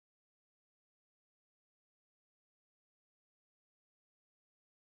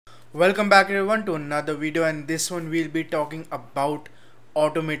Welcome back everyone to another video, and this one we'll be talking about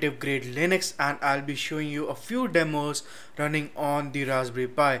automotive grade Linux, and I'll be showing you a few demos running on the Raspberry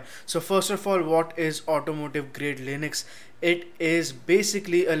Pi. So first of all, what is automotive grade Linux? It is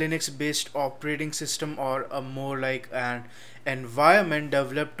basically a Linux based operating system, or a more like an environment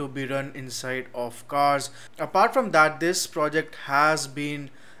developed to be run inside of cars. Apart from that, this project has been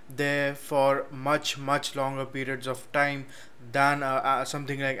there for much longer periods of time than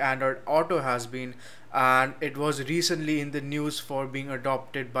something like Android Auto has been, and it was recently in the news for being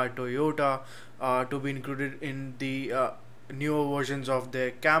adopted by Toyota, to be included in the newer versions of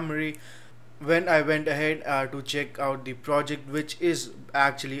their Camry. When I went ahead to check out the project, which is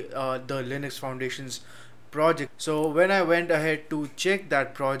actually the Linux Foundation's project. So when I went ahead to check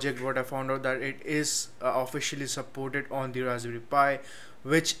that project, what I found out that it is officially supported on the Raspberry Pi,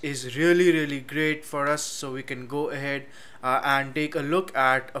 which is really great for us. So we can go ahead and take a look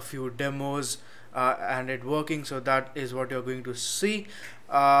at a few demos and it working. So that is what you're going to see.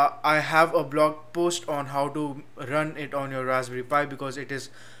 I have a blog post on how to run it on your Raspberry Pi, because it is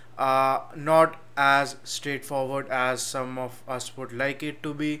not as straightforward as some of us would like it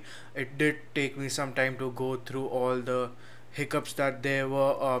to be. It did take me some time to go through all the hiccups that they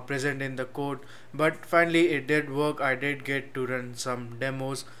were present in the code, but finally it did work. I did get to run some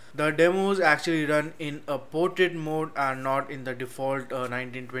demos. The demos actually run in a portrait mode and not in the default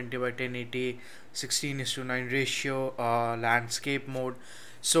 1920 by 1080 16:9 ratio landscape mode.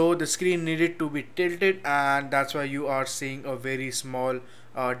 So the screen needed to be tilted, and that's why you are seeing a very small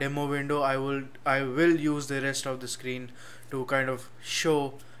demo window. I will use the rest of the screen to kind of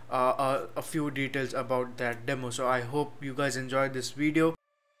show a few details about that demo. So I hope you guys enjoyed this video.